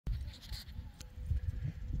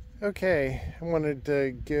Okay, I wanted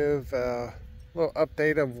to give a little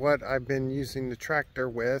update of what I've been using the tractor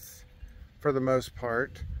with for the most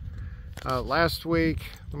part. Last week,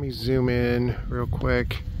 let me zoom in real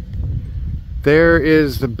quick. There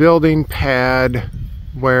is the building pad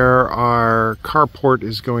where our carport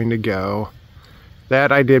is going to go.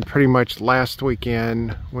 That I did pretty much last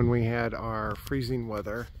weekend when we had our freezing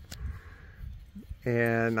weather.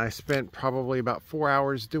 And I spent probably about 4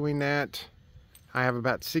 hours doing that. I have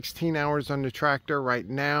about 16 hours on the tractor right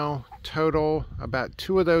now total. About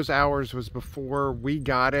 2 of those hours was before we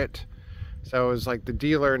got it. So it was like the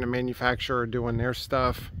dealer and the manufacturer doing their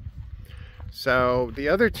stuff. So the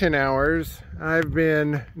other 10 hours I've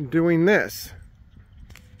been doing this,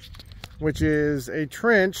 which is a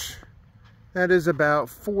trench that is about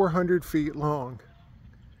 400 feet long.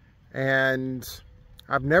 And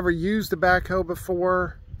I've never used a backhoe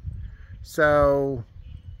before, so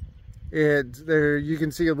there you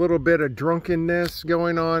can see a little bit of drunkenness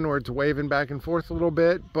going on where it's waving back and forth a little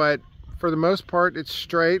bit, but for the most part it's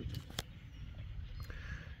straight.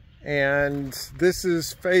 And this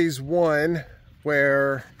is phase 1,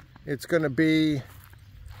 where it's going to be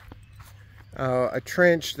a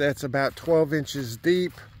trench that's about 12 inches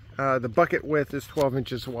deep. The bucket width is 12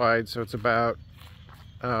 inches wide, so it's about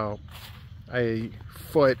a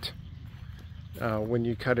foot when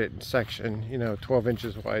you cut it in section, 12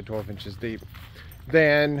 inches wide, 12 inches deep.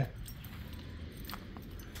 Then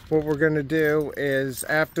what we're going to do is,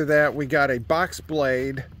 after that, we got a box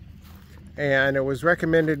blade, and it was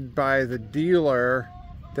recommended by the dealer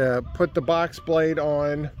to put the box blade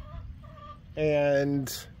on,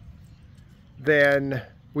 and then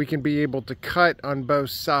we can be able to cut on both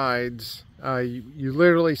sides. You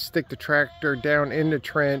literally stick the tractor down in the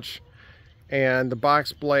trench, and the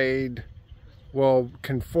box blade will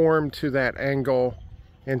conform to that angle,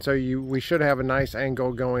 and so we should have a nice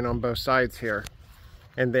angle going on both sides here.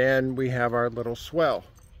 And then we have our little swell.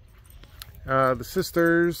 The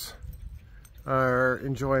sisters are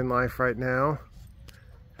enjoying life right now.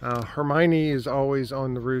 Hermione is always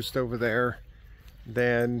on the roost over there.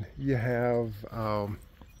 Then you have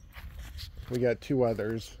we got 2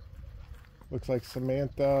 others, looks like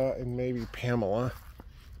Samantha and maybe Pamela.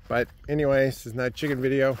 But anyway, this is not a chicken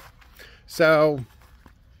video. So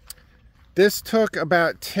this took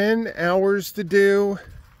about 10 hours to do.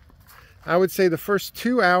 I would say the first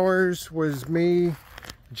 2 hours was me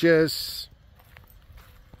just,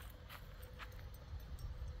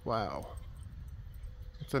 wow,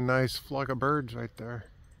 it's a nice flock of birds right there.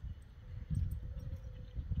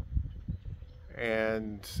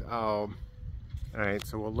 And all right,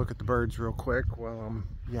 so we'll look at the birds real quick while I'm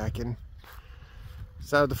yakking.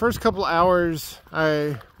 So the first couple hours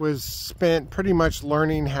I was spent pretty much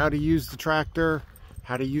learning how to use the tractor,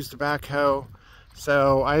 how to use the backhoe.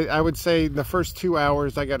 So I would say the first 2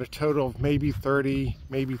 hours I got a total of maybe 30,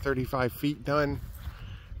 maybe 35 feet done.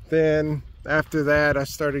 Then after that I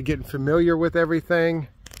started getting familiar with everything.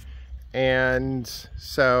 And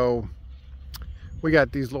so we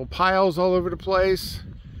got these little piles all over the place.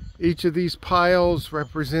 Each of these piles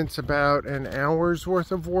represents about an hour's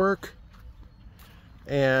worth of work.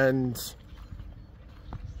 And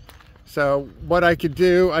so what I could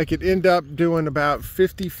do, I could end up doing about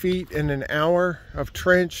 50 feet in an hour of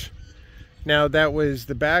trench. Now that was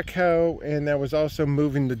the backhoe, and that was also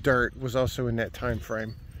moving the dirt, was also in that time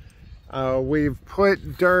frame. We've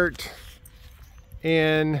put dirt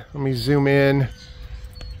in, let me zoom in.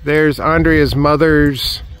 There's Andrea's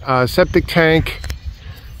mother's septic tank.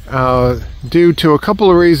 Due to a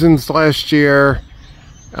couple of reasons last year,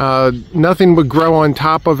 nothing would grow on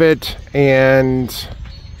top of it, and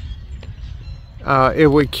it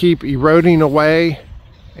would keep eroding away,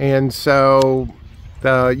 and so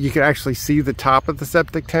you could actually see the top of the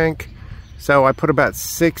septic tank. So I put about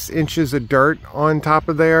 6 inches of dirt on top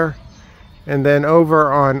of there. And then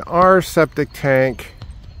over on our septic tank,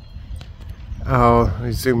 let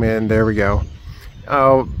me zoom in, there we go.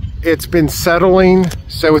 It's been settling,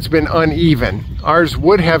 so it's been uneven. Ours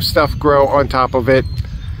would have stuff grow on top of it.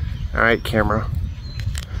 All right, camera.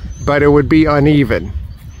 But it would be uneven.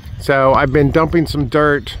 So I've been dumping some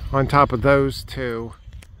dirt on top of those 2.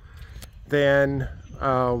 Then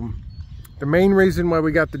the main reason why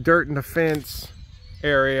we got the dirt in the fence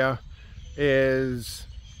area is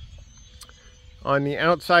on the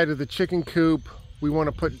outside of the chicken coop, we want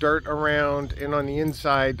to put dirt around, and on the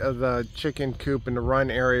inside of the chicken coop in the run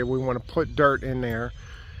area, we want to put dirt in there.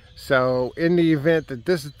 So in the event that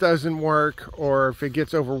this doesn't work, or if it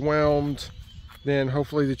gets overwhelmed, then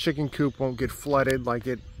hopefully the chicken coop won't get flooded like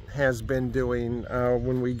it has been doing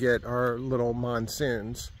when we get our little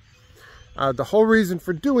monsoons. The whole reason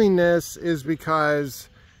for doing this is because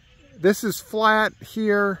this is flat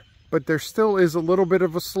here, but there still is a little bit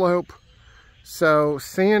of a slope. So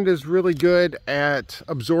sand is really good at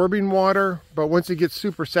absorbing water, but once it gets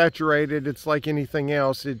super saturated, it's like anything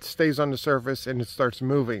else. It stays on the surface and it starts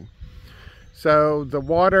moving. So the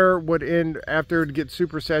water would after it gets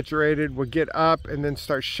super saturated, would get up and then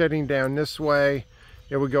start shedding down this way.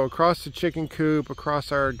 It would go across the chicken coop,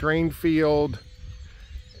 across our drain field,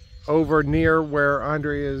 over near where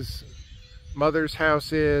Andrea's mother's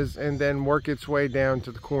house is, and then work its way down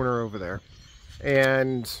to the corner over there.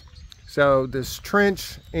 And so this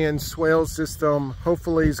trench and swale system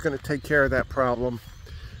hopefully is going to take care of that problem.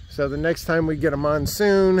 So the next time we get a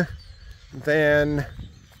monsoon, then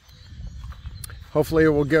hopefully it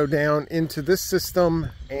will go down into this system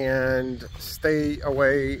and stay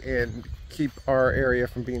away and keep our area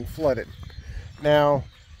from being flooded. Now,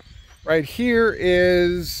 right here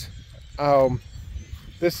is,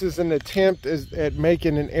 this is an attempt at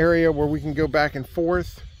making an area where we can go back and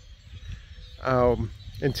forth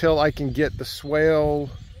until I can get the swale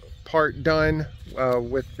part done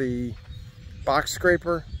with the box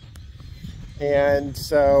scraper. And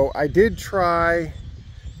so I did try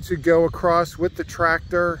to go across with the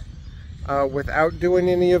tractor without doing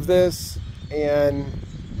any of this, and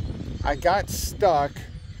I got stuck,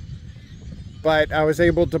 but I was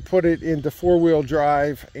able to put it into four-wheel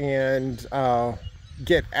drive and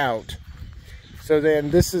get out. So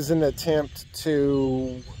then this is an attempt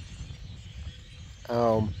to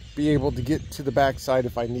be able to get to the backside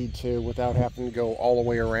if I need to without having to go all the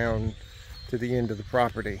way around to the end of the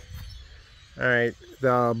property. All right,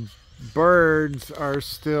 the birds are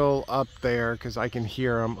still up there because I can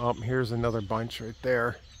hear them. Oh, here's another bunch right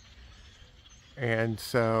there. And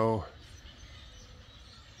so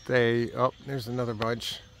there's another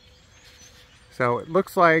bunch. So it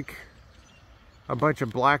looks like a bunch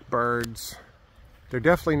of blackbirds. They're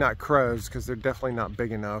definitely not crows because they're definitely not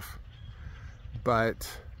big enough. But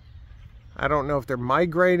I don't know if they're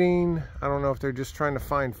migrating. I don't know if they're just trying to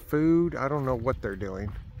find food. I don't know what they're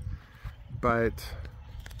doing. But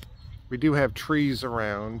we do have trees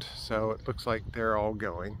around, so it looks like they're all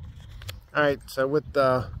going. All right, so with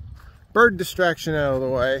the bird distraction out of the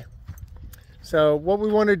way, so what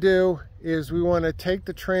we want to do is we want to take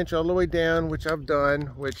the trench all the way down, which I've done,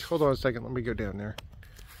 hold on a second, let me go down there.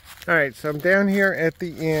 All right, so I'm down here at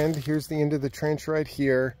the end. Here's the end of the trench right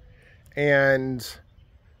here. And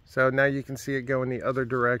so now you can see it going the other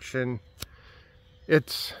direction.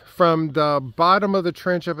 It's from the bottom of the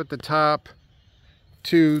trench up at the top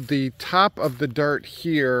to the top of the dirt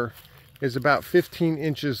here is about 15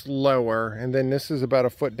 inches lower, and then this is about a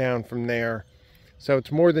foot down from there. So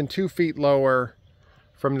it's more than 2 feet lower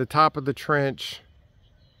from the top of the trench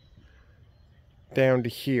down to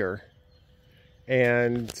here.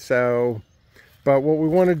 And so, but what we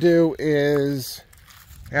want to do is,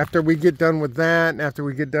 after we get done with that, and after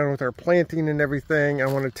we get done with our planting and everything, I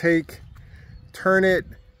want to turn it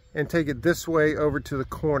and take it this way over to the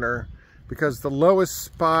corner, because the lowest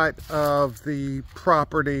spot of the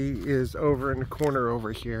property is over in the corner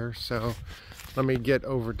over here. So let me get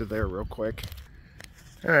over to there real quick.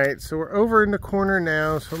 All right, so we're over in the corner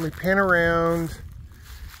now. So let me pan around.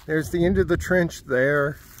 There's the end of the trench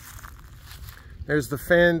there. There's the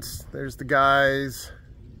fence, there's the guys,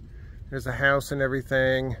 there's the house and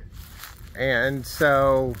everything. And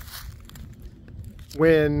so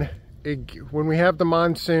when we have the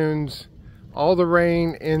monsoons, all the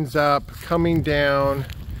rain ends up coming down,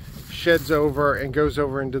 sheds over, and goes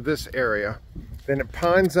over into this area. Then it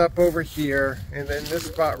ponds up over here, and then this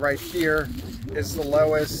spot right here is the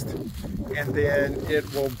lowest, and then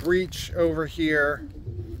it will breach over here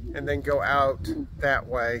and then go out that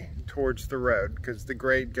way towards the road, because the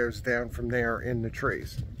grade goes down from there in the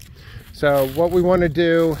trees. So what we want to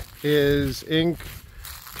do is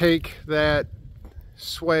take that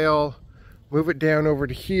swale, move it down over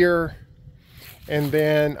to here, and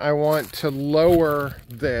then I want to lower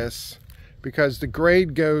this because the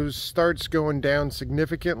grade starts going down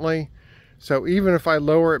significantly. So even if I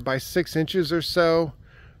lower it by 6 inches or so,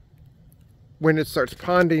 when it starts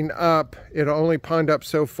ponding up, it'll only pond up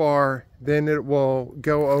so far, then it will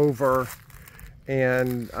go over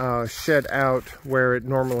and shed out where it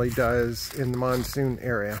normally does in the monsoon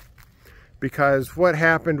area. Because what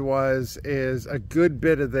happened is a good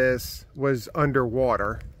bit of this was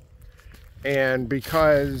underwater. And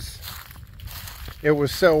because it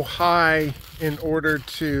was so high in order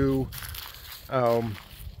to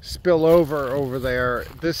spill over there,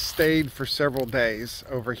 this stayed for several days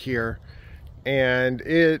over here. And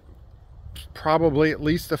it probably at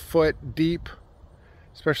least a foot deep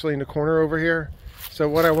especially in the corner over here. So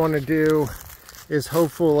what I want to do is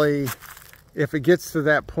hopefully, if it gets to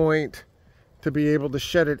that point, to be able to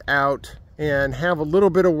shed it out and have a little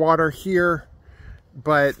bit of water here,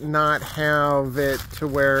 but not have it to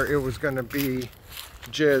where it was going to be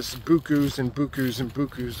just bukus and bukus and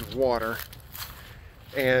bukus of water.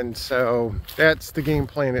 And so that's the game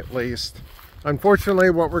plan, at least. Unfortunately,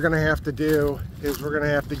 what we're going to have to do is we're going to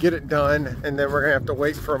have to get it done, and then we're going to have to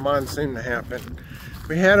wait for a monsoon to happen.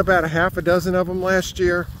 We had about a half a dozen of them last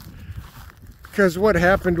year, because what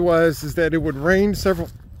happened is that it would rain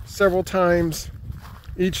several times.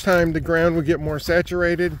 Each time the ground would get more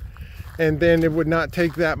saturated, and then it would not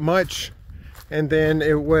take that much, and then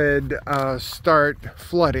it would start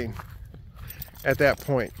flooding at that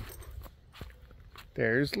point.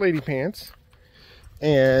 There's Lady Pants.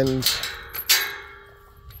 And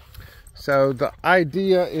so the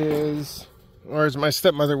idea is, or as my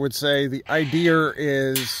stepmother would say, the idea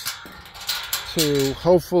is to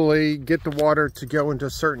hopefully get the water to go into a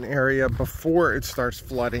certain area before it starts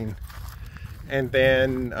flooding, and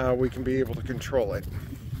then we can be able to control it.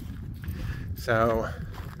 So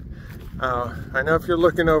I know if you're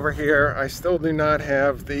looking over here, I still do not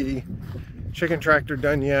have the chicken tractor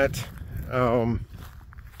done yet.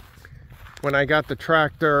 When I got the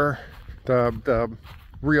tractor, the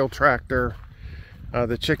real tractor,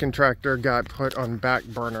 the chicken tractor got put on back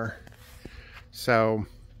burner. So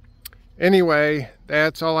anyway,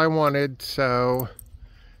 that's all I wanted. So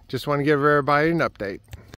just want to give everybody an update.